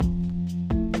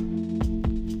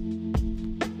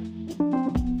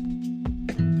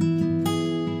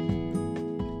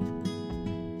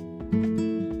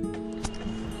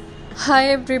Hi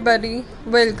everybody,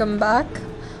 welcome back.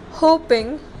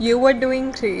 Hoping you are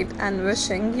doing great and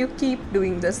wishing you keep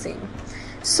doing the same.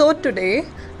 So, today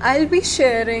I'll be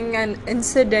sharing an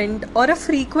incident or a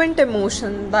frequent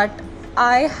emotion that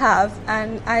I have,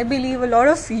 and I believe a lot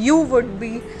of you would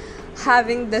be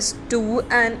having this too.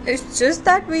 And it's just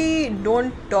that we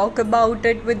don't talk about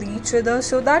it with each other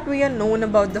so that we are known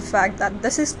about the fact that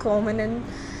this is common and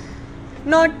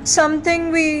not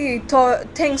something we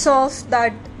thinks of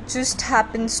that just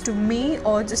happens to me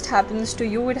or just happens to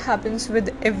you. It happens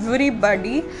with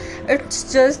everybody.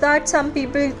 It's just that some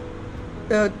people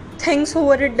thinks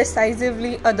over it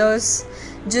decisively, others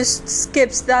just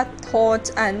skips that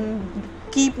thoughts and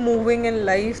keep moving in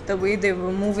life the way they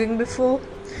were moving before.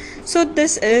 So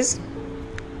this is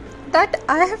that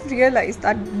I have realized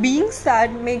that being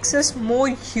sad makes us more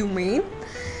humane,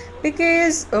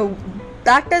 because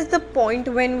that is the point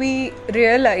when we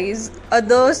realize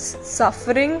others'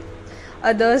 suffering,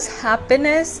 others'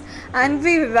 happiness, and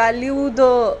we value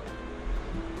the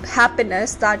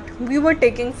happiness that we were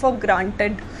taking for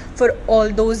granted for all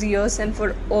those years and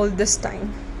for all this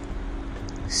time.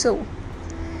 So,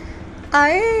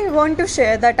 I want to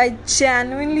share that I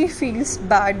genuinely feels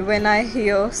bad when I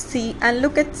hear, see, and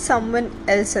look at someone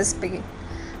else's pain.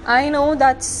 I know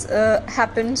that's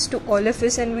happens to all of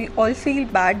us and we all feel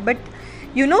bad, but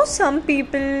some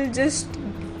people just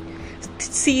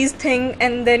sees thing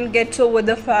and then gets over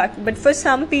the fact, but for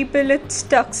some people it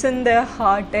stucks in their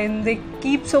heart and they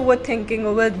keeps overthinking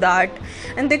over that,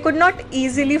 and they could not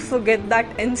easily forget that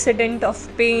incident of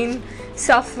pain,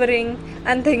 suffering,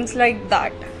 and things like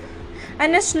that.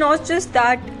 And it's not just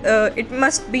that it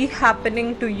must be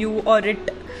happening to you, or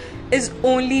it is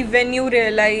only when you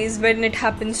realize when it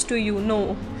happens to you.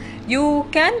 No, you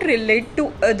can relate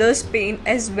to others' pain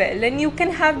as well, and you can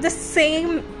have the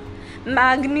same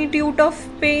magnitude of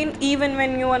pain even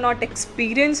when you are not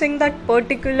experiencing that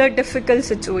particular difficult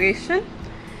situation.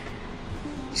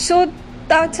 So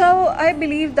that's how I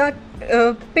believe that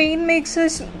pain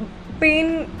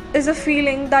is a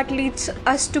feeling that leads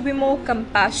us to be more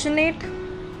compassionate.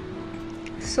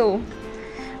 So,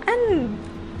 and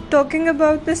talking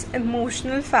about this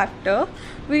emotional factor,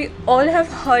 we all have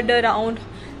heard around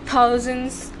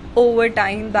thousands over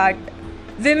time that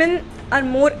women are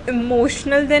more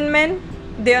emotional than men.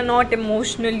 They are not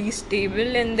emotionally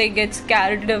stable and they get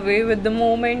carried away with the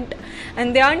moment,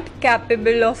 and they aren't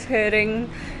capable of hearing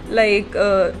like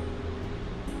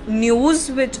news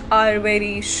which are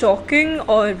very shocking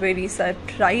or very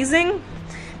surprising,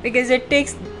 because it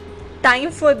takes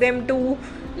time for them to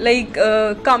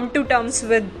come to terms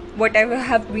with whatever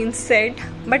have been said.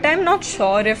 But I'm not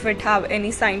sure if it have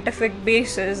any scientific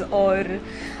basis, or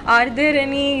are there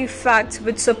any facts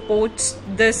which supports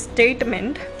this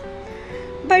statement.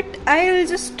 But I'll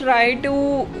just try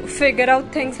to figure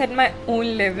out things at my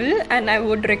own level, and I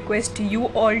would request you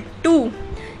all to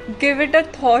give it a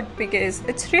thought because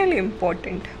it's really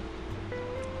important.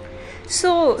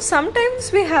 So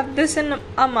sometimes we have this in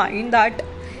our mind that,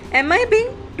 am I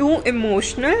being too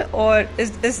emotional, or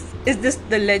is this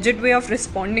the legit way of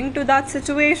responding to that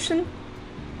situation?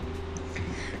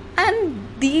 And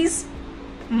these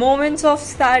moments of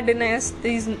sadness,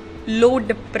 these low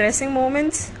depressing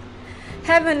moments,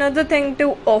 have another thing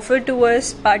to offer to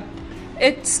us, but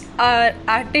it's our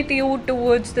attitude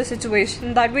towards the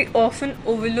situation that we often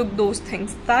overlook those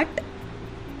things. That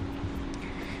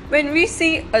when we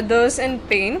see others in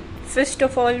pain, first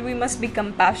of all, we must be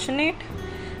compassionate,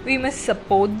 we must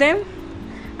support them.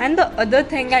 And the other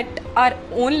thing, at our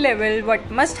own level,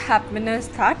 what must happen is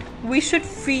that we should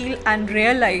feel and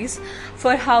realize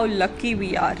for how lucky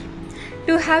we are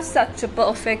to have such a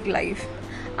perfect life.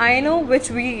 I know which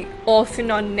we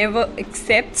often or never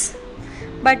accepts,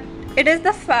 but it is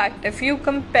the fact. If you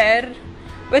compare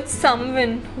with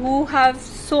someone who have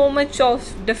so much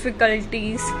of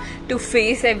difficulties to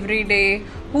face every day,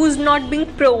 who's not being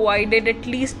provided at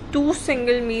least 2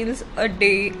 single meals a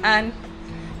day, and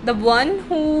the one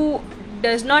who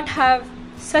does not have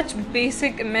such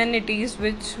basic amenities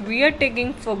which we are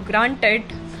taking for granted,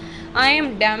 I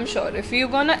am damn sure if you're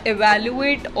gonna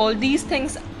evaluate all these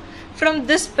things from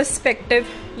this perspective,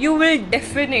 you will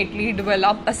definitely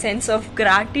develop a sense of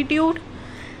gratitude.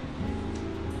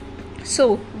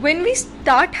 So when we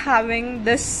start having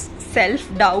this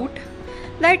self-doubt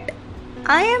that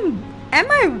am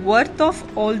I worth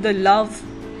of all the love,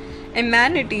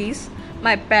 amenities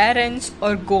my parents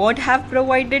or God have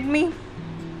provided me?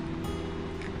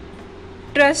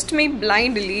 Trust me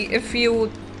blindly, if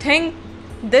you think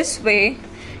this way,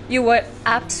 you are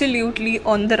absolutely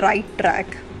on the right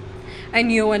track. And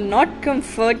you are not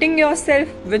comforting yourself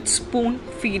with spoon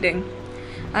feeding.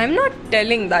 I'm not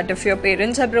telling that if your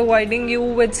parents are providing you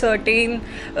with certain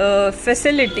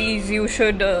facilities, you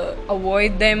should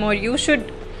avoid them, or you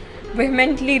should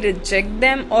vehemently reject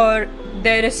them, or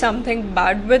there is something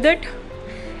bad with it.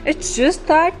 It's just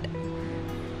that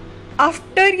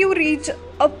after you reach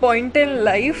a point in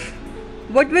life,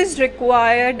 what was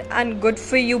required and good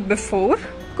for you before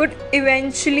could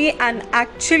eventually and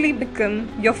actually become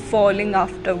your falling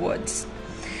afterwards.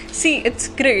 See, it's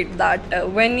great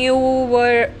that when you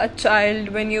were a child,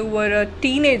 when you were a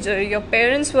teenager, your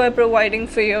parents were providing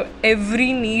for your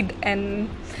every need and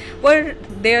were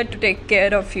there to take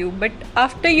care of you. But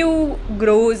after you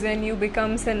grows and you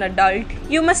becomes an adult,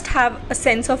 you must have a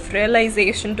sense of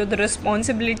realization to the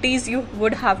responsibilities you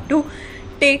would have to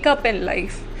take up in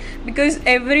life, because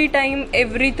every time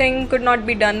everything could not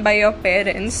be done by your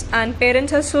parents, and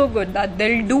parents are so good that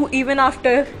they'll do even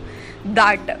after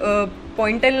that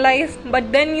point in life.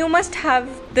 But then you must have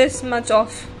this much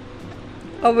of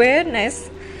awareness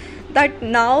that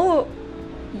now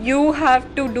you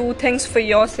have to do things for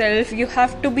yourself, you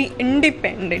have to be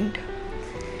independent.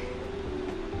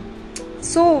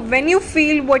 So when you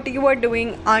feel what you are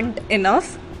doing aren't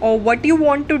enough, or what you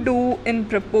want to do in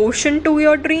proportion to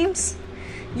your dreams,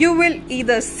 you will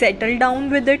either settle down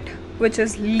with it, which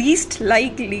is least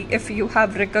likely if you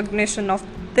have recognition of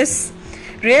this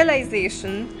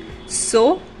realization.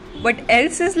 So what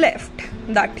else is left?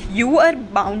 That you are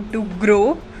bound to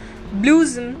grow,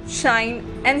 blossom,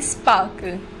 shine and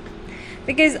sparkle.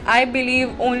 Because I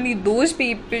believe only those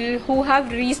people who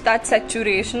have reached that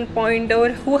saturation point, or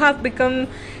who have become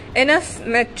enough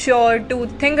mature to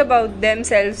think about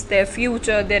themselves, their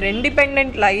future, their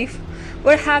independent life,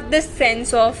 will have this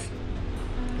sense of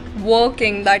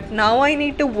working, that now I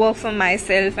need to work for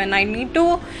myself and I need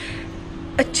to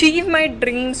achieve my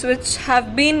dreams which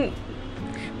have been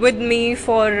with me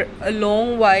for a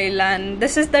long while, and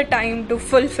this is the time to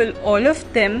fulfill all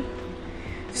of them.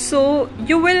 So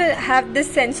you will have this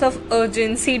sense of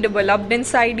urgency developed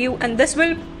inside you, and this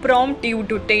will prompt you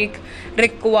to take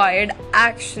required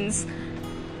actions,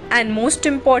 and most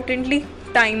importantly,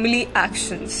 timely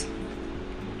actions.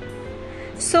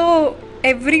 So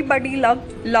everybody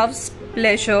loves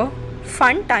pleasure,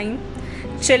 fun time,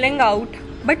 chilling out,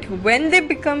 but when they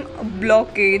become a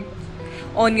blockade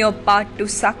on your path to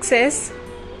success,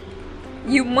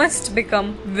 you must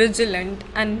become vigilant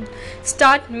and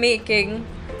start making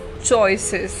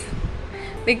choices,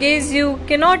 because you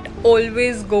cannot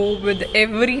always go with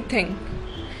everything.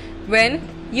 When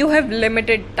you have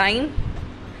limited time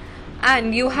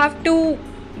and you have to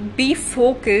be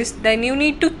focused, then you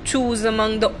need to choose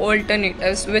among the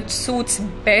alternatives which suits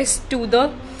best to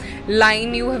the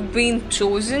line you have been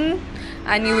chosen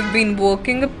and you have been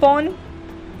working upon.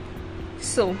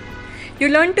 So you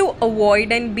learn to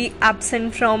avoid and be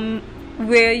absent from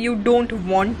where you don't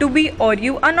want to be, or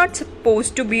you are not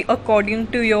supposed to be according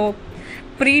to your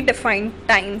predefined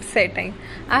time setting.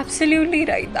 Absolutely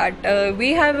right, that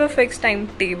we have a fixed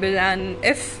timetable, and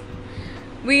if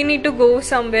we need to go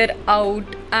somewhere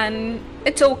out, and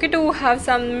it's okay to have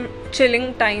some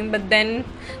chilling time, but then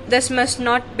this must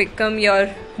not become your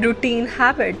routine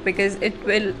habit, because it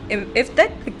will, if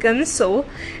that becomes so,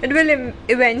 it will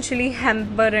eventually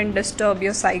hamper and disturb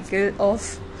your cycle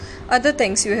of other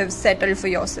things you have settled for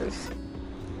yourself.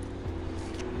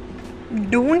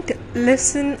 Don't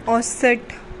listen or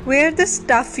sit where the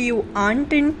stuff you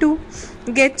aren't into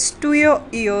gets to your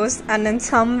ears and in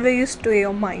some ways to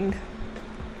your mind.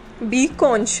 Be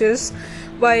conscious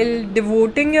while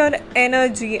devoting your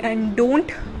energy, and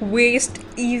don't waste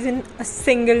even a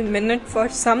single minute for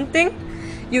something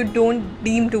you don't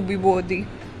deem to be worthy.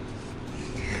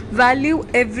 Value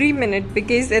every minute,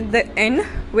 because at the end,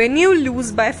 when you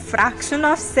lose by a fraction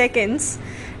of seconds,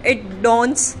 it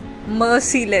dawns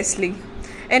mercilessly,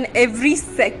 and every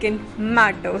second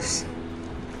matters.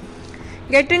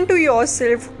 Get into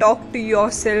yourself, talk to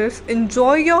yourself,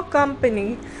 enjoy your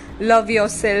company, love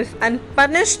yourself, and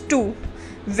punish too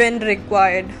when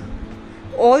required.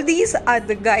 All these are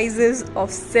the guises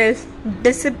of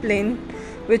self-discipline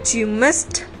which you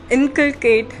must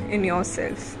inculcate in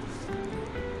yourself.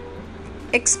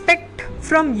 Expect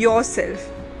from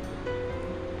yourself.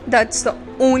 That's the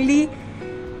only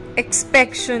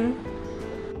expectation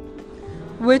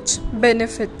which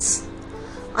benefits.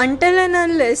 Until and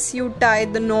unless you tie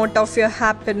the knot of your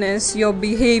happiness, your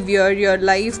behavior, your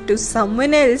life to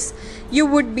someone else, you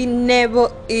would be never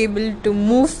able to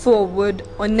move forward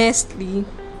honestly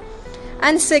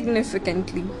and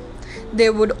significantly.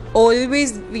 There would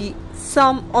always be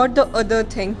some or the other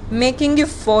thing making you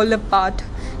fall apart,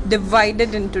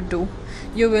 divided into two.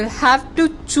 You will have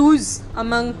to choose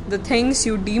among the things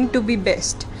you deem to be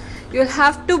best. You'll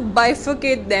have to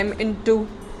bifurcate them into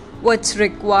what's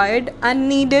required and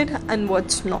needed and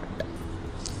what's not.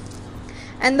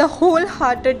 And the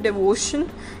wholehearted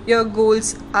devotion your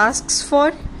goals asks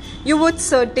for, you would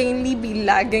certainly be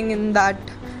lagging in that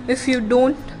if you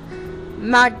don't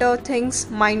matter things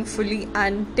mindfully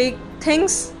and take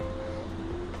things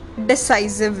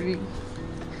decisively.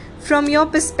 From your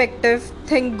perspective,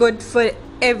 think good for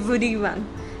everyone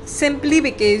simply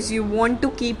because you want to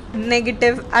keep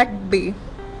negative at bay.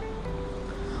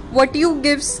 What you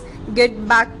gives get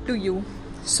back to you.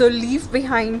 So leave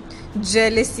behind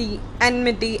jealousy,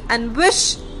 enmity, and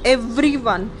wish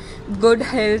everyone good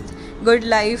health, good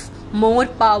life, more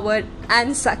power,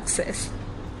 and success.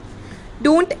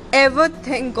 Don't ever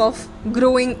think of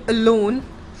growing alone.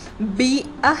 Be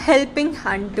a helping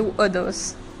hand to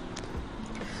others.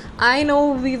 I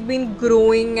know we've been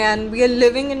growing and we are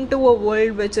living into a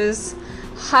world which is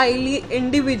highly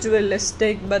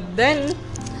individualistic, but then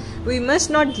we must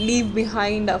not leave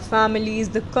behind our families,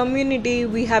 the community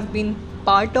we have been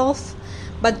part of.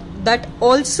 But that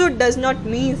also does not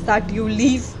mean that you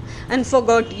leave and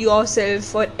forgot yourself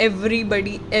for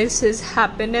everybody else's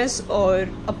happiness or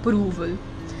approval.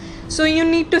 So you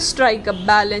need to strike a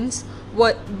balance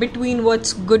between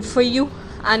what's good for you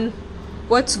and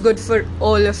what's good for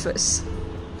all of us.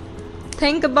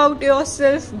 Think about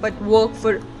yourself but work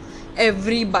for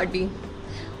everybody.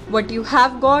 What you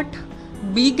have got,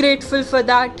 be grateful for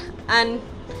that and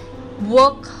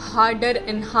work harder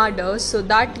and harder so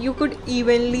that you could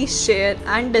evenly share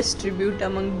and distribute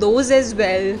among those as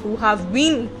well who have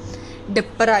been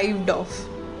deprived of.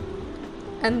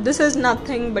 And this is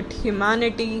nothing but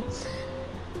humanity,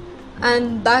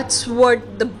 and that's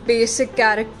what the basic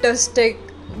characteristic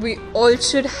we all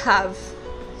should have.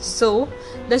 So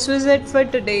this was it for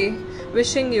today.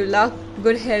 Wishing you luck,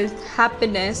 good health,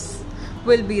 happiness.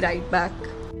 We'll be right back.